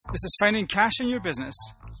This is Finding Cash in Your Business,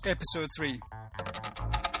 Episode 3.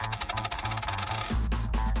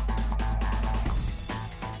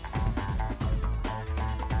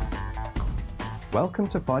 Welcome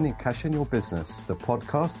to Finding Cash in Your Business, the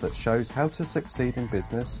podcast that shows how to succeed in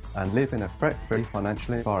business and live in a fret-free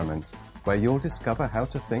financial environment, where you'll discover how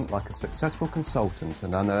to think like a successful consultant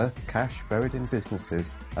and unearth cash buried in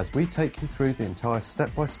businesses as we take you through the entire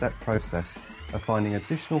step-by-step process of finding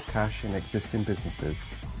additional cash in existing businesses.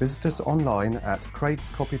 Visit us online at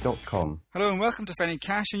craigscopy.com. Hello and welcome to Finding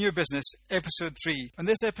Cash in Your Business, Episode 3. On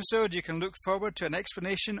this episode, you can look forward to an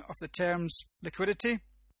explanation of the terms liquidity,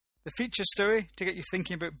 the feature story to get you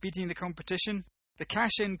thinking about beating the competition, the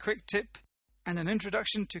cash-in quick tip, and an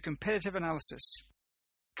introduction to competitive analysis,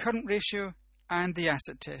 current ratio, and the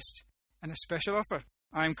asset test, and a special offer.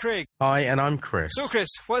 I'm Craig. Hi, and I'm Chris. So Chris,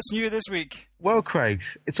 what's new this week? Well, Craig,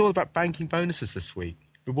 it's all about banking bonuses this week.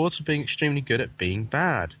 Rewards for being extremely good at being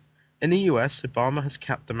bad. In the US, Obama has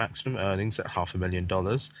capped the maximum earnings at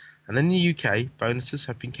 $500,000, and in the UK, bonuses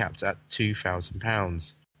have been capped at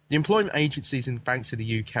 £2,000. The employment agencies and banks in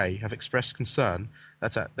the UK have expressed concern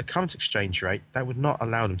that at the current exchange rate, that would not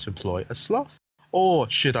allow them to employ a sloth. Or,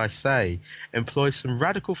 should I say, employ some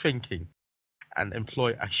radical thinking and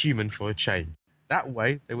employ a human for a change. That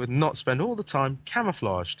way, they would not spend all the time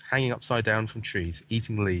camouflaged, hanging upside down from trees,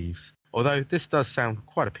 eating leaves. Although this does sound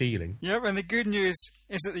quite appealing. Yep, and the good news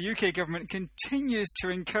is that the UK government continues to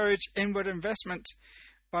encourage inward investment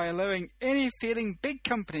by allowing any failing big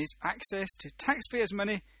companies access to taxpayers'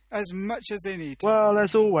 money as much as they need. Well,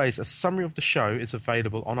 as always, a summary of the show is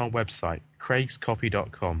available on our website,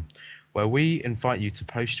 craigscopy.com, where we invite you to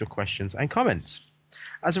post your questions and comments.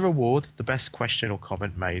 As a reward, the best question or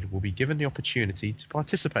comment made will be given the opportunity to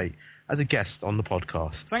participate as a guest on the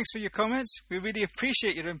podcast. Thanks for your comments. We really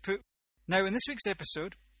appreciate your input. Now, in this week's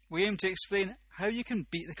episode, we aim to explain how you can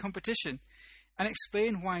beat the competition and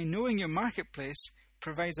explain why knowing your marketplace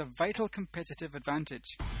provides a vital competitive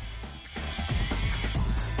advantage.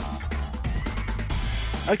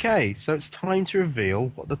 Okay, so it's time to reveal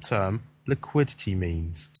what the term liquidity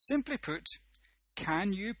means. Simply put,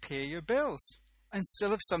 can you pay your bills and still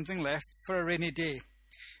have something left for a rainy day?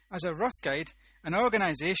 As a rough guide, an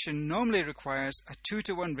organisation normally requires a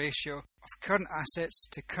 2-to-1 ratio of current assets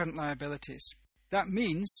to current liabilities. That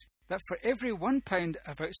means that for every £1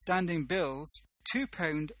 of outstanding bills,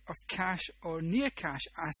 £2 of cash or near cash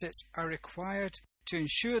assets are required to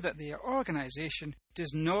ensure that the organisation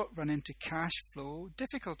does not run into cash flow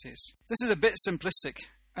difficulties. This is a bit simplistic,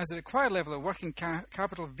 as the required level of working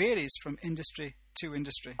capital varies from industry to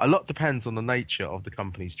industry. A lot depends on the nature of the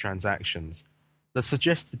company's transactions. The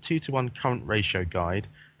suggested 2-to-1 current ratio guide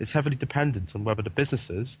is heavily dependent on whether the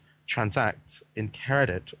businesses transact in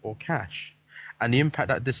credit or cash, and the impact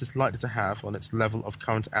that this is likely to have on its level of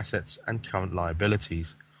current assets and current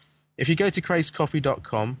liabilities. If you go to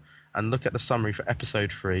craigscopy.com and look at the summary for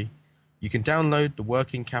episode 3, you can download the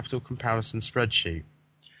working capital comparison spreadsheet.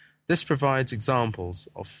 This provides examples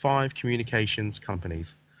of 5 communications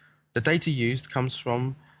companies. The data used comes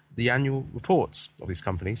from the annual reports of these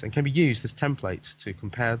companies and can be used as templates to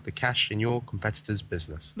compare the cash in your competitor's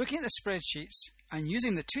business. Looking at the spreadsheets and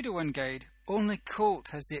using the 2-to-1 guide, only Colt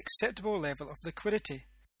has the acceptable level of liquidity.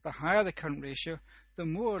 The higher the current ratio, the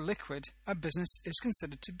more liquid a business is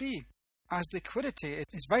considered to be. As liquidity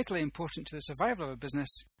is vitally important to the survival of a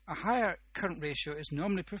business, a higher current ratio is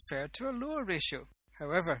normally preferred to a lower ratio.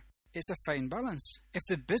 However, it's a fine balance. If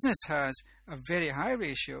the business has a very high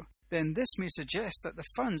ratio, then this may suggest that the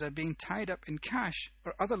funds are being tied up in cash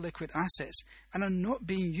or other liquid assets and are not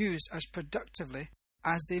being used as productively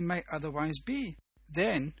as they might otherwise be.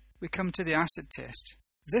 Then we come to the asset test.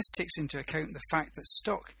 This takes into account the fact that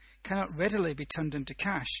stock cannot readily be turned into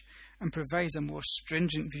cash and provides a more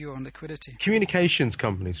stringent view on liquidity. Communications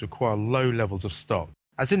companies require low levels of stock,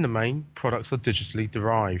 as in the main, products are digitally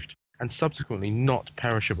derived and subsequently not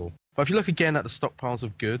perishable. But if you look again at the stockpiles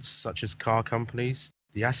of goods, such as car companies,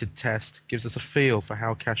 the acid test gives us a feel for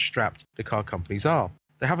how cash-strapped the car companies are.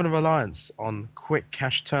 They have a reliance on quick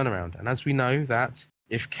cash turnaround, and as we know that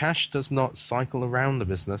if cash does not cycle around the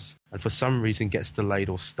business and for some reason gets delayed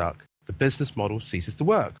or stuck, the business model ceases to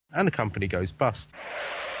work and the company goes bust.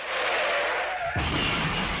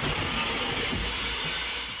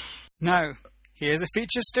 Now, here's a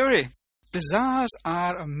feature story. Bazaars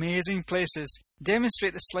are amazing places.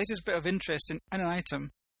 Demonstrate the slightest bit of interest in an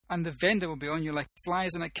item, and the vendor will be on you like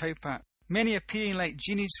flies in a cowpat, many appearing like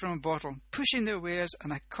genies from a bottle, pushing their wares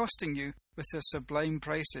and accosting you with their sublime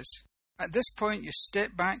prices. At this point, you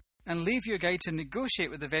step back and leave your guy to negotiate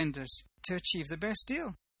with the vendors to achieve the best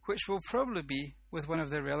deal, which will probably be with one of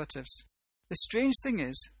their relatives. The strange thing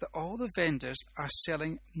is that all the vendors are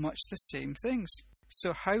selling much the same things.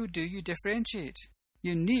 So how do you differentiate?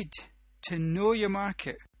 You need to know your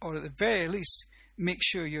market, or at the very least, make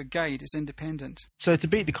sure your guide is independent. So to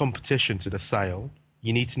beat the competition to the sale,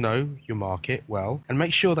 you need to know your market well and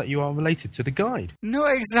make sure that you are related to the guide. No,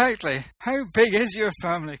 exactly. How big is your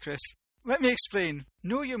family, Chris? Let me explain.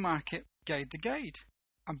 Know your market, guide the guide.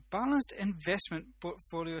 A balanced investment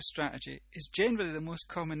portfolio strategy is generally the most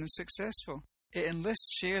common and successful. It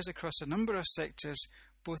enlists shares across a number of sectors,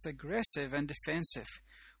 both aggressive and defensive,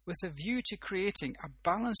 with a view to creating a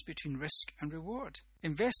balance between risk and reward.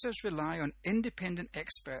 Investors rely on independent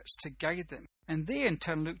experts to guide them, and they in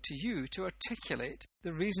turn look to you to articulate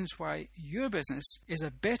the reasons why your business is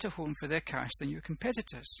a better home for their cash than your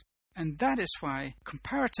competitors. And that is why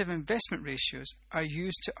comparative investment ratios are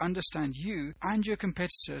used to understand you and your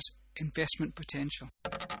competitors' investment potential.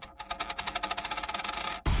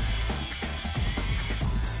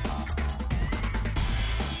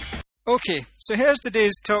 Okay, so here's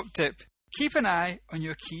today's top tip. Keep an eye on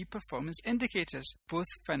your key performance indicators, both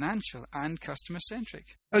financial and customer-centric.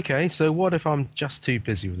 Okay, so what if I'm just too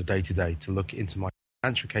busy with the day-to-day to look into my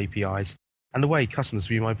financial KPIs and the way customers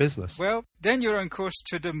view my business? Well, then you're on course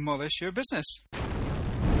to demolish your business.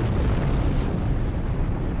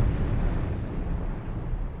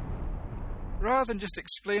 Rather than just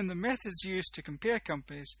explain the methods used to compare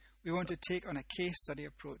companies, we want to take on a case study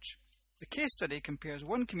approach. The case study compares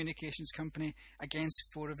one communications company against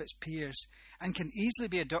 4 of its peers and can easily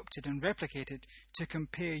be adopted and replicated to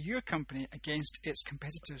compare your company against its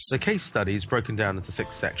competitors. The case study is broken down into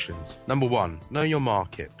 6 sections. Number 1, know your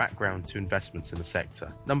market, background to investments in the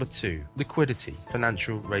sector. Number 2, liquidity,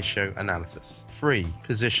 financial ratio analysis. 3,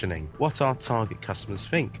 positioning, what our target customers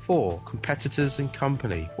think. 4, competitors and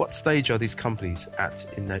company, what stage are these companies at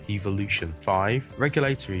in their evolution. 5,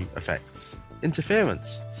 regulatory effects.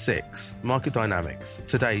 Interference. 6. Market dynamics.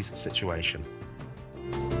 Today's situation.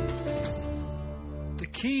 The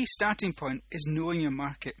key starting point is knowing your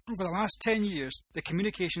market. Over the last 10 years, the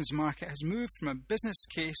communications market has moved from a business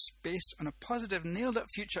case based on a positive, nailed-up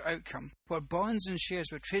future outcome, where bonds and shares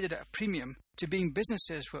were traded at a premium, to being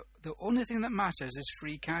businesses where the only thing that matters is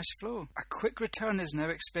free cash flow. A quick return is now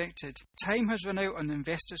expected. Time has run out on the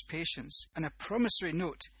investor's patience, and a promissory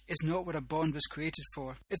note is not what a bond was created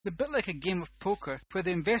for. It's a bit like a game of poker, where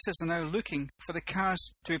the investors are now looking for the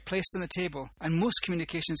cards to be placed on the table, and most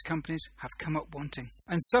communications companies have come up wanting.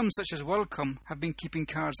 And some, such as WorldCom, have been keeping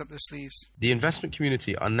cards up their sleeves. The investment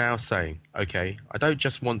community are now saying, okay, I don't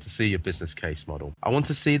just want to see your business case model. I want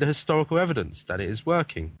to see the historical evidence that it is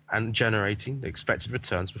working and generating the expected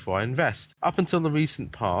returns before I invest. Up until the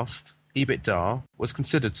recent past, EBITDA was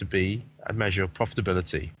considered to be a measure of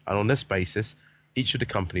profitability, and on this basis, each of the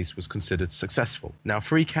companies was considered successful. Now,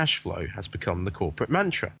 free cash flow has become the corporate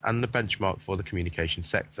mantra and the benchmark for the communication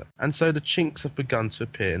sector, and so the chinks have begun to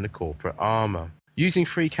appear in the corporate armour. Using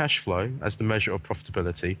free cash flow as the measure of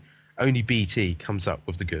profitability, only BT comes up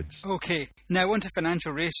with the goods. Okay, now on to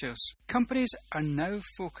financial ratios. Companies are now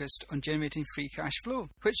focused on generating free cash flow,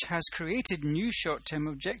 which has created new short-term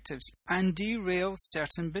objectives and derailed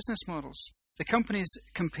certain business models. The companies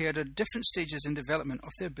compared at different stages in development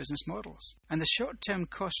of their business models, and the short-term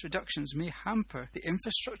cost reductions may hamper the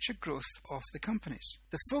infrastructure growth of the companies.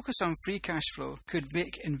 The focus on free cash flow could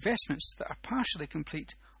make investments that are partially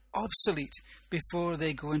complete obsolete before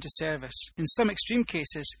they go into service. In some extreme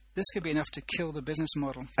cases, this could be enough to kill the business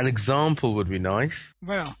model. An example would be nice.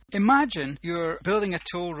 Well, imagine you're building a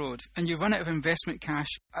toll road and you run out of investment cash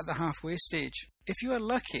at the halfway stage. If you are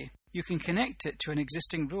lucky, you can connect it to an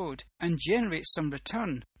existing road and generate some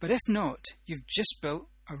return. But if not, you've just built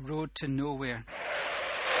a road to nowhere.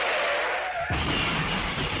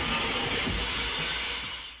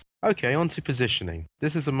 Okay, on to positioning.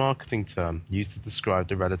 This is a marketing term used to describe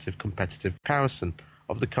the relative competitive comparison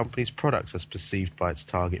of the company's products as perceived by its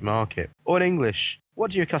target market. Or in English,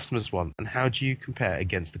 what do your customers want and how do you compare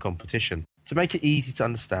against the competition? To make it easy to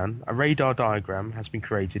understand, a radar diagram has been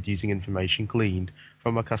created using information gleaned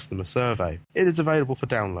from a customer survey. It is available for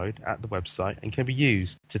download at the website and can be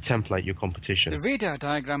used to template your competition. The radar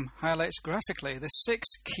diagram highlights graphically the 6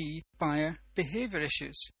 key buyer behaviour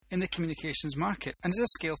issues in the communications market and is a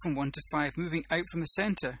scale from 1 to 5, moving out from the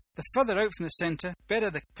centre. The further out from the centre, better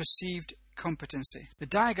the perceived competency. The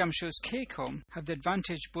diagram shows KCOM have the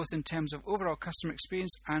advantage both in terms of overall customer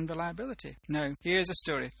experience and reliability. Now, here's a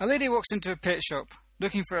story. A lady walks into a pet shop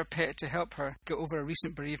looking for a pet to help her get over a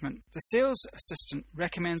recent bereavement. The sales assistant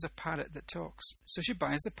recommends a parrot that talks, so she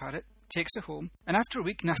buys the parrot takes her home, and after a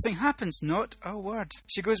week nothing happens, not a word.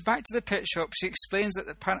 She goes back to the pet shop. She explains that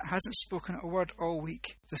the parrot hasn't spoken a word all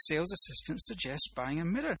week. The sales assistant suggests buying a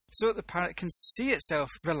mirror so that the parrot can see itself,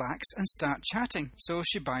 relax and start chatting. So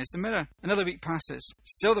she buys the mirror. Another week passes.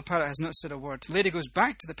 Still the parrot has not said a word. The lady goes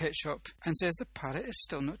back to the pet shop and says the parrot is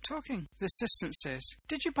still not talking. The assistant says,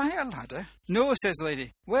 "Did you buy a ladder?" "No," says the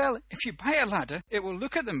lady. "Well, if you buy a ladder, it will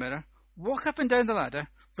look at the mirror, walk up and down the ladder,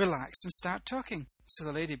 relax and start talking." So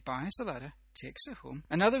the lady buys the ladder, takes it home.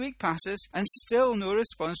 Another week passes and still no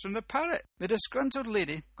response from the parrot. The disgruntled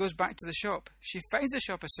lady goes back to the shop. She finds the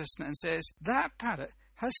shop assistant and says, "That parrot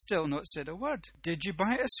has still not said a word." "Did you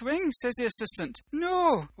buy it a swing?" says the assistant.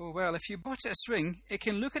 "No." "Oh, well, if you bought it a swing, it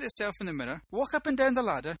can look at itself in the mirror, walk up and down the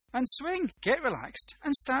ladder, and swing. Get relaxed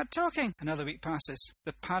and start talking." Another week passes.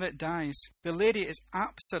 The parrot dies. The lady is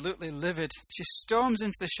absolutely livid. She storms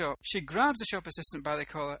into the shop. She grabs the shop assistant by the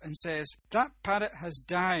collar and says, "That parrot has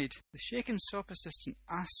died." The shaken shop assistant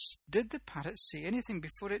asks, "Did the parrot say anything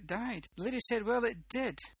before it died?" The lady said, "Well, it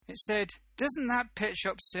did. It said, 'Doesn't that pet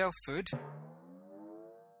shop sell food?'"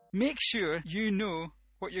 Make sure you know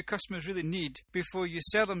what your customers really need before you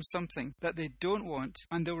sell them something that they don't want,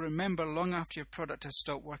 and they'll remember long after your product has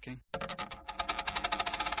stopped working.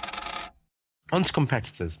 On to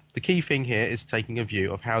competitors. The key thing here is taking a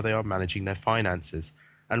view of how they are managing their finances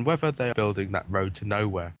and whether they are building that road to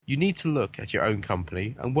nowhere. You need to look at your own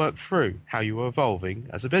company and work through how you are evolving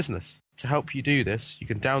as a business. To help you do this, you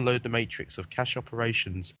can download the Matrix of Cash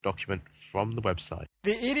Operations document from the website.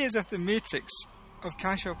 The areas of the matrix of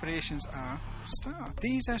cash operations are STAR.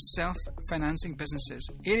 These are self-financing businesses,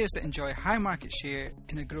 areas that enjoy high market share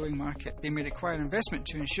in a growing market. They may require investment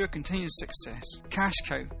to ensure continued success. Cash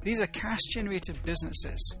cow. These are cash-generative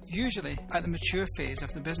businesses, usually at the mature phase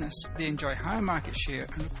of the business. They enjoy high market share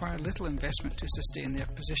and require little investment to sustain their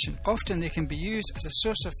position. Often they can be used as a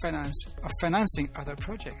source of financing other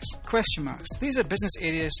projects. Question marks. These are business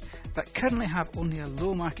areas that currently have only a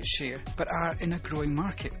low market share but are in a growing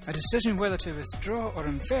market. A decision whether to withdraw or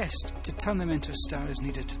invest to turn them into a STAR is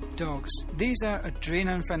needed. Dogs. These are a drain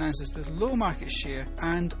on finances with low market share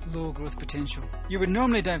and low growth potential. You would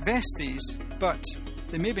normally divest these, but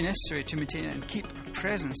they may be necessary to maintain and keep a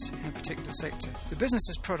presence in a particular sector. The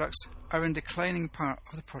business's products are in declining part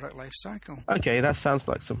of the product life cycle. Okay, that sounds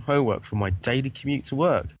like some homework for my daily commute to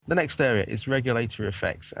work. The next area is regulatory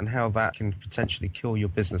effects and how that can potentially kill your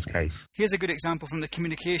business case. Here's a good example from the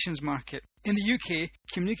communications market. In the UK,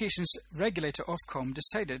 communications regulator Ofcom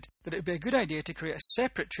decided that it would be a good idea to create a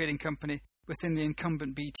separate trading company within the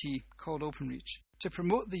incumbent BT called Openreach to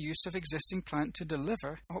promote the use of existing plant to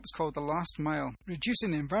deliver what's called the last mile,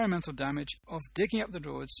 reducing the environmental damage of digging up the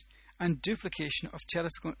roads and duplication of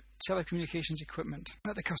telecommunications equipment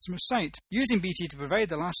at the customer site. Using BT to provide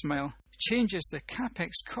the last mile changes the capex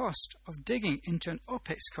cost of digging into an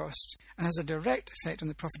opex cost and has a direct effect on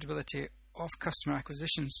the profitability of customer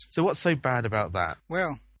acquisitions. So what's so bad about that?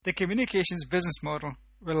 Well, the communications business model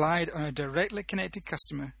relied on a directly connected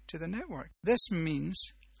customer to the network. This means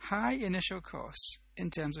high initial costs in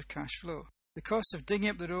terms of cash flow, the cost of digging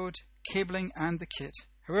up the road, cabling and the kit.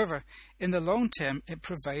 However, in the long term, it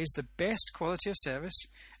provides the best quality of service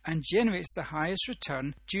and generates the highest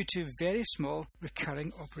return due to very small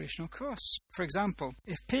recurring operational costs. For example,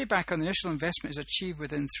 if payback on the initial investment is achieved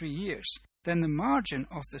within 3 years, then the margin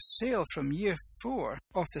of the sale from year 4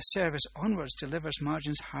 of the service onwards delivers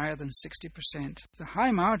margins higher than 60%. The high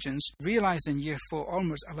margins realised in year 4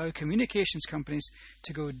 onwards allow communications companies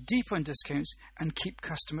to go deep on discounts and keep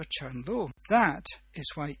customer churn low. That is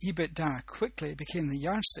why EBITDA quickly became the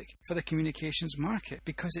yardstick for the communications market,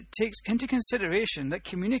 because it takes into consideration that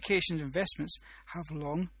communications investments have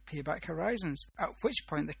long payback horizons, at which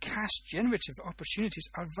point the cash generative opportunities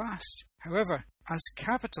are vast. However, as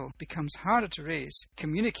capital becomes harder to raise,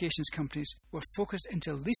 communications companies were focused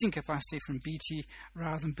into leasing capacity from BT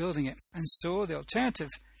rather than building it, and so the alternative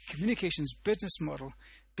communications business model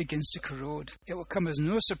begins to corrode. It will come as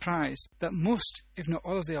no surprise that most, if not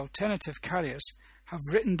all of the alternative carriers have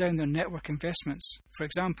written down their network investments. For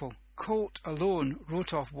example, Colt alone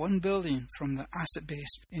wrote off $1 billion from the asset base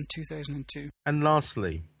in 2002. And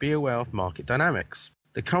lastly, be aware of market dynamics.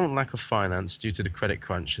 The current lack of finance due to the credit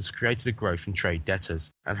crunch has created a growth in trade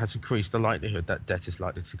debtors and has increased the likelihood that debt is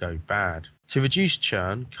likely to go bad. To reduce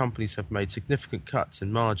churn, companies have made significant cuts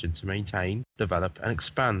in margin to maintain, develop and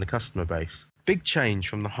expand the customer base. Big change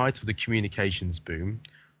from the height of the communications boom,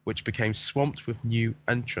 which became swamped with new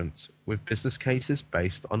entrants with business cases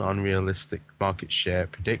based on unrealistic market share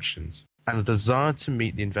predictions, and a desire to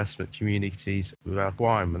meet the investment community's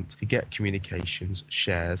requirement to get communications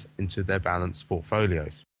shares into their balanced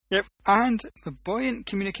portfolios. Yep, and the buoyant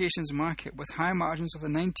communications market with high margins of the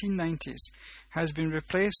 1990s has been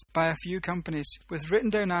replaced by a few companies with written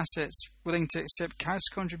down assets willing to accept cash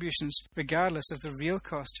contributions regardless of the real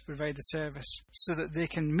cost to provide the service, so that they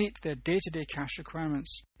can meet their day-to-day cash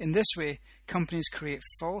requirements. In this way, companies create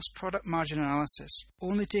false product margin analysis,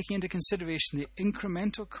 only taking into consideration the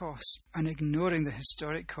incremental costs and ignoring the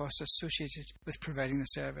historic costs associated with providing the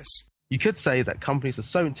service. You could say that companies are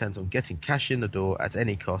so intent on getting cash in the door at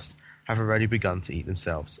any cost have already begun to eat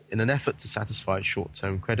themselves in an effort to satisfy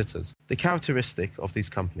short-term creditors. The characteristic of these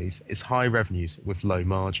companies is high revenues with low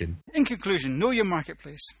margin. In conclusion, know your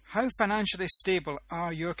marketplace. How financially stable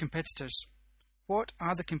are your competitors? What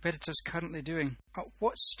are the competitors currently doing? At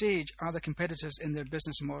what stage are the competitors in their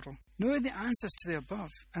business model? Knowing the answers to the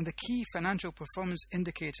above and the key financial performance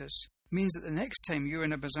indicators means that the next time you're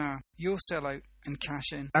in a bazaar, you'll sell out and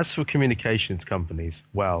cash in. As for communications companies,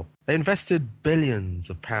 well, they invested billions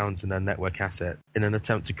of pounds in their network asset in an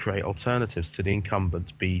attempt to create alternatives to the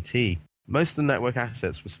incumbent BT. Most of the network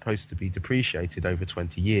assets were supposed to be depreciated over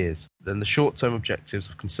 20 years. Then the short-term objectives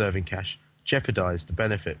of conserving cash jeopardized the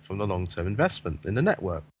benefit from the long-term investment in the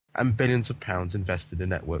network, and billions of pounds invested in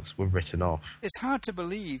networks were written off. It's hard to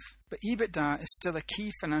believe, but EBITDA is still a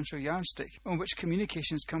key financial yardstick on which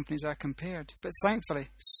communications companies are compared. But thankfully,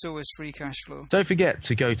 so is free cash flow. Don't forget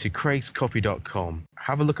to go to craigscopy.com,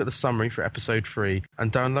 have a look at the summary for episode 3,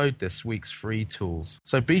 and download this week's free tools.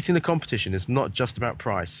 So beating the competition is not just about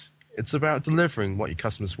price. It's about delivering what your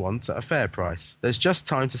customers want at a fair price. There's just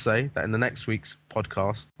time to say that in the next week's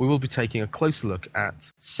podcast, we will be taking a closer look at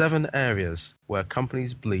 7 areas where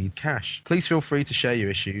companies bleed cash. Please feel free to share your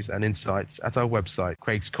issues and insights at our website,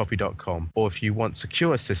 craigscopy.com, or if you want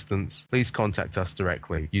secure assistance, please contact us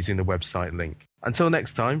directly using the website link. Until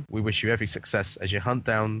next time, we wish you every success as you hunt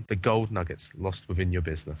down the gold nuggets lost within your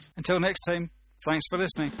business. Until next time, thanks for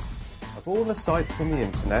listening. Of all the sites on the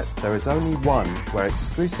internet, there is only one where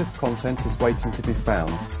exclusive content is waiting to be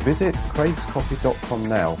found. Visit craigscopy.com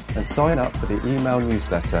now and sign up for the email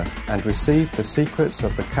newsletter and receive the secrets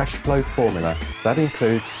of the cash flow formula. That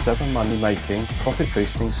includes 7 money-making,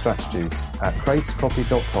 profit-boosting strategies at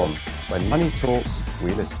craigscopy.com. When money talks,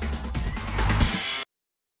 we listen.